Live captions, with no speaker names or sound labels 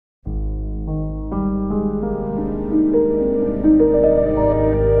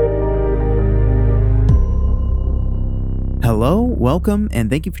Welcome, and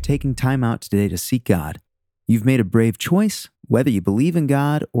thank you for taking time out today to seek God. You've made a brave choice, whether you believe in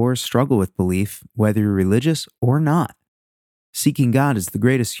God or struggle with belief, whether you're religious or not. Seeking God is the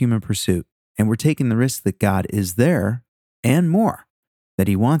greatest human pursuit, and we're taking the risk that God is there and more, that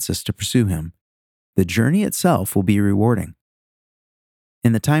He wants us to pursue Him. The journey itself will be rewarding.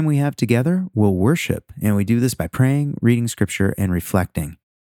 In the time we have together, we'll worship, and we do this by praying, reading scripture, and reflecting.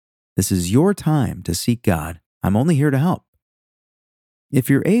 This is your time to seek God. I'm only here to help. If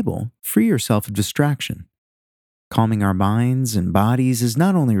you're able, free yourself of distraction. Calming our minds and bodies is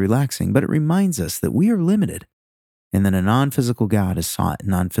not only relaxing, but it reminds us that we are limited and that a non-physical God is sought in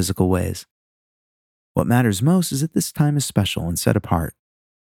non-physical ways. What matters most is that this time is special and set apart.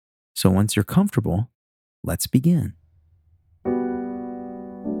 So once you're comfortable, let's begin.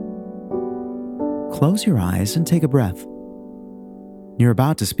 Close your eyes and take a breath. You're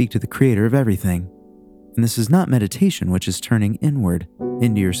about to speak to the Creator of everything, and this is not meditation, which is turning inward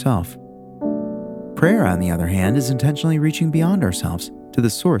into yourself. Prayer, on the other hand, is intentionally reaching beyond ourselves to the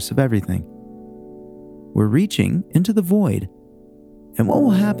source of everything. We're reaching into the void, and what will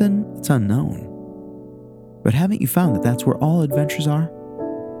happen, it's unknown. But haven't you found that that's where all adventures are?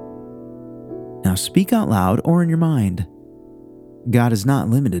 Now speak out loud or in your mind. God is not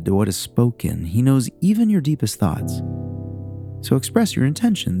limited to what is spoken. He knows even your deepest thoughts. So express your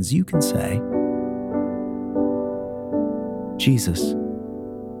intentions. You can say, Jesus,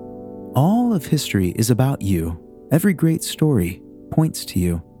 all of history is about you. Every great story points to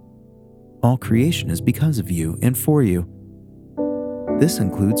you. All creation is because of you and for you. This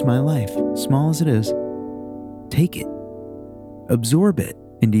includes my life, small as it is. Take it. Absorb it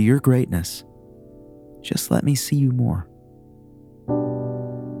into your greatness. Just let me see you more.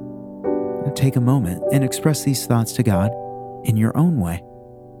 Now take a moment and express these thoughts to God in your own way.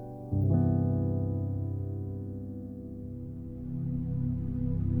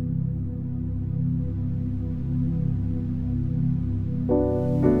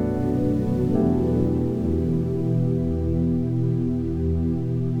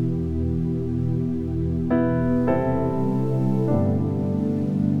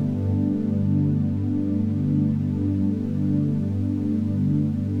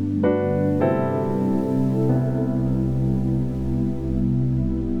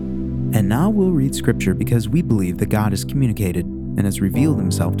 And now we'll read scripture because we believe that God has communicated and has revealed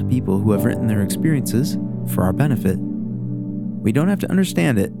Himself to people who have written their experiences for our benefit. We don't have to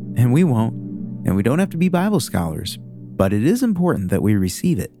understand it, and we won't, and we don't have to be Bible scholars, but it is important that we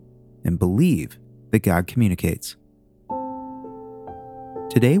receive it and believe that God communicates.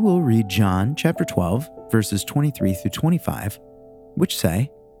 Today we'll read John chapter 12, verses 23 through 25, which say,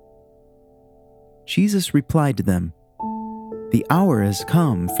 Jesus replied to them, "The hour has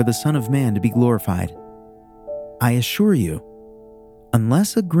come for the Son of Man to be glorified. I assure you,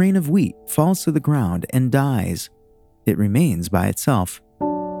 unless a grain of wheat falls to the ground and dies, it remains by itself.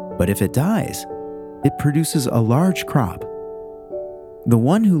 But if it dies, it produces a large crop. The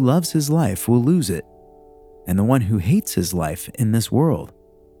one who loves his life will lose it, and the one who hates his life in this world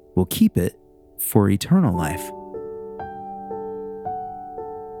will keep it for eternal life."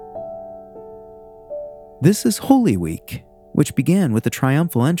 This is Holy Week, which began with the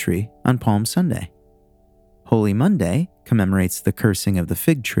triumphal entry on Palm Sunday. Holy Monday commemorates the cursing of the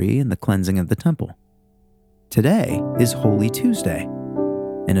fig tree and the cleansing of the temple. Today is Holy Tuesday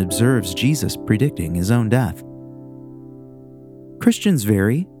and observes Jesus predicting His own death. Christians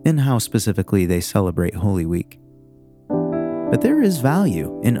vary in how specifically they celebrate Holy Week, but there is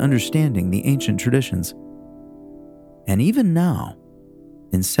value in understanding the ancient traditions. And even now,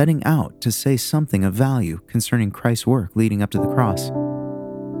 in setting out to say something of value concerning Christ's work leading up to the cross,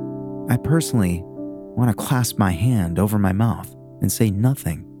 I personally want to clasp my hand over my mouth and say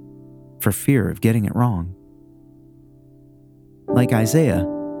nothing for fear of getting it wrong. Like Isaiah,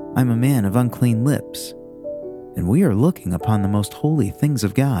 I'm a man of unclean lips, and we are looking upon the most holy things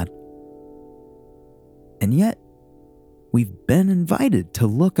of God. And yet, we've been invited to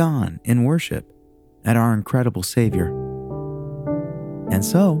look on in worship at our incredible Savior. And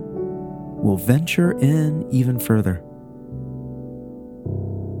so, we'll venture in even further.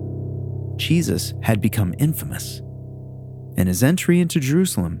 Jesus had become infamous, and His entry into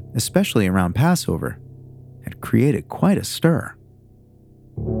Jerusalem, especially around Passover, had created quite a stir.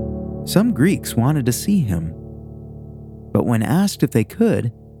 Some Greeks wanted to see Him, but when asked if they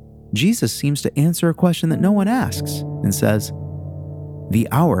could, Jesus seems to answer a question that no one asks and says, "The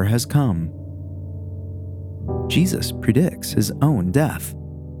hour has come." Jesus predicts His own death.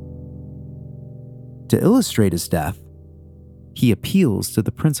 To illustrate His death, He appeals to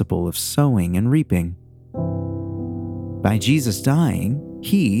the principle of sowing and reaping. By Jesus dying,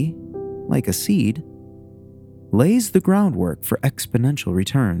 he, like a seed, lays the groundwork for exponential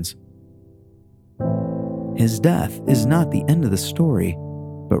returns. His death is not the end of the story,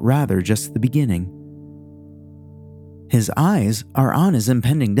 but rather just the beginning. His eyes are on his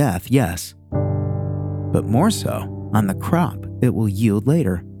impending death, yes, but more so on the crop it will yield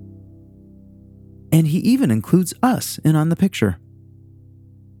later. And he even includes us in on the picture.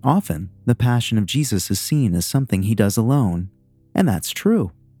 Often, the passion of Jesus is seen as something he does alone, and that's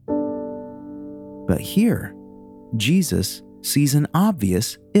true. But here, Jesus sees an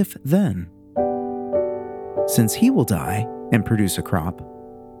obvious if-then. Since he will die and produce a crop,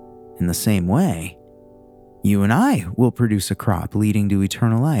 in the same way, you and I will produce a crop leading to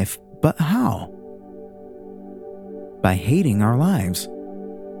eternal life. But how? By hating our lives.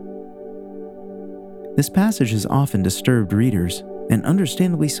 This passage has often disturbed readers, and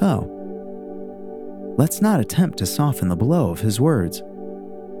understandably so. Let's not attempt to soften the blow of his words.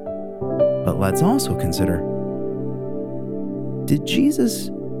 But let's also consider, did Jesus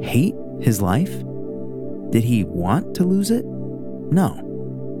hate his life? Did he want to lose it? No.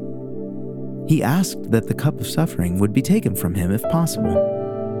 He asked that the cup of suffering would be taken from him if possible.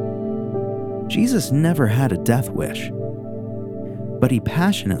 Jesus never had a death wish, but he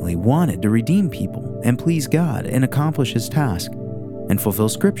passionately wanted to redeem people and please God and accomplish his task and fulfill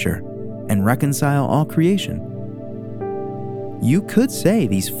Scripture and reconcile all creation. You could say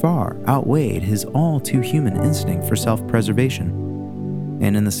these far outweighed his all-too-human instinct for self-preservation,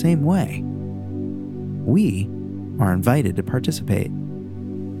 and in the same way, we are invited to participate.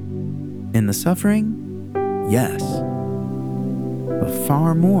 In the suffering, yes, but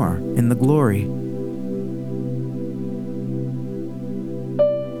far more in the glory.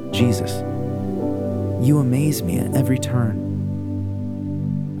 Jesus, you amaze me at every turn.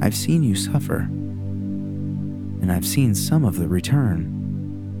 I've seen you suffer, and I've seen some of the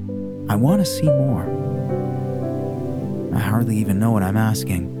return. I want to see more. I hardly even know what I'm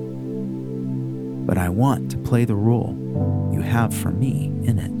asking, but I want to play the role you have for me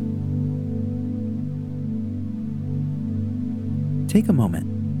in it. Take a moment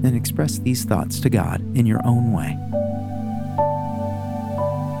and express these thoughts to God in your own way.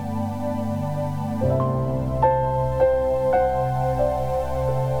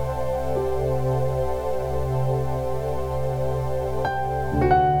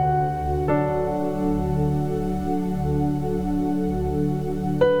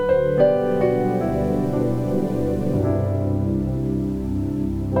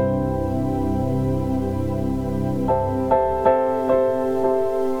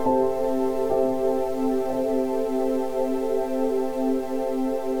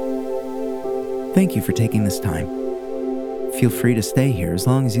 Thank you for taking this time. Feel free to stay here as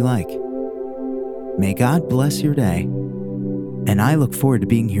long as you like. May God bless your day, and I look forward to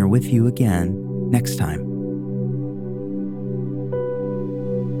being here with you again next time.